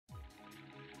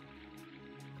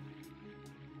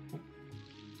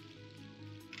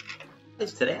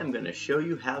Today I'm going to show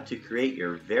you how to create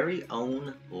your very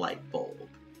own light bulb.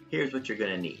 Here's what you're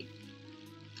going to need.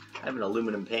 I have an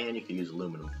aluminum pan. You can use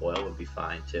aluminum foil, would be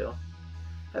fine too.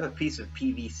 I have a piece of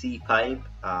PVC pipe.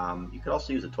 You could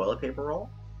also use a toilet paper roll.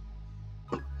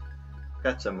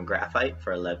 Got some graphite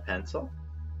for a lead pencil.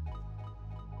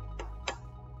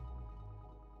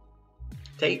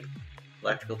 Tape,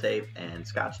 electrical tape, and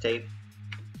scotch tape.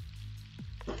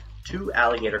 2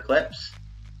 alligator clips.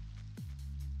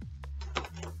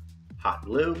 Hot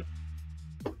glue.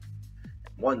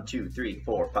 1, 2, 3,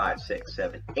 4, 5, 6,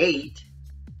 7, 8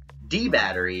 D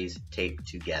batteries taped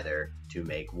together to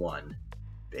make one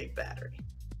big battery.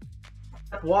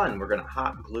 Step 1, we're going to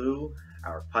hot glue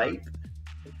our pipe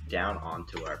down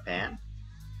onto our pan.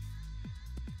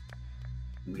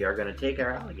 We are going to take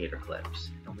our alligator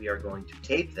clips and we are going to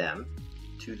tape them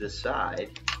to the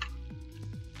side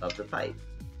of the pipe.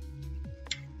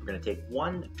 We're going to take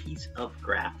one piece of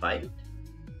graphite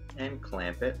and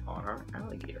clamp it on our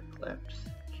alligator clips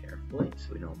carefully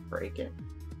so we don't break it.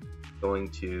 Going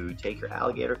to take your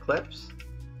alligator clips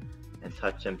and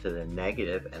touch them to the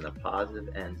negative and the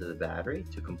positive ends of the battery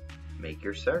to make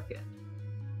your circuit.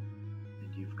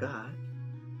 And you've got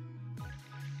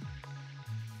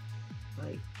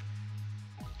light.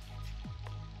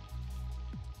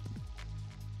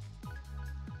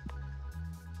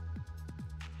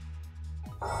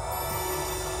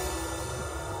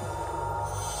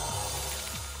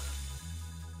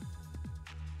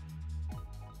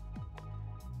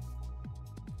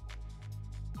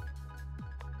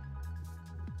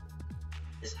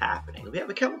 Is happening. We have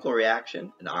a chemical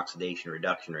reaction, an oxidation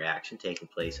reduction reaction taking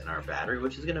place in our battery,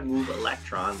 which is going to move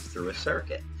electrons through a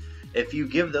circuit. If you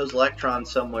give those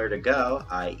electrons somewhere to go,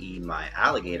 i.e. my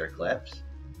alligator clips,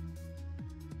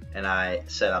 and I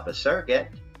set up a circuit,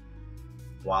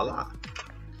 voila.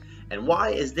 And why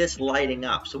is this lighting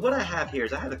up? So what I have here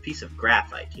is I have a piece of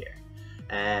graphite here.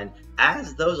 And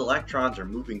as those electrons are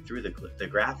moving through the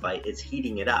graphite, it's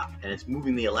heating it up and it's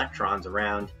moving the electrons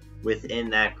around within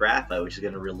that graphite, which is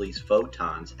going to release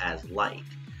photons as light.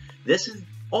 This is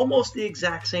almost the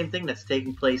exact same thing that's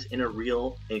taking place in a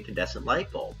real incandescent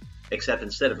light bulb, except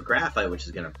instead of graphite, which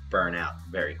is going to burn out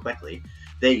very quickly,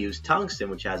 they use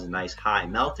tungsten, which has a nice high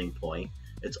melting point.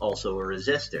 It's also a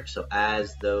resistor, so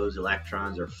as those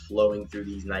electrons are flowing through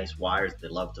these nice wires that they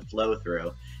love to flow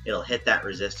through, it'll hit that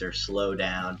resistor, slow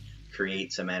down,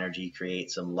 create some energy,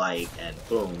 create some light, and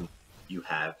boom, you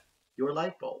have your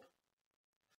light bulb.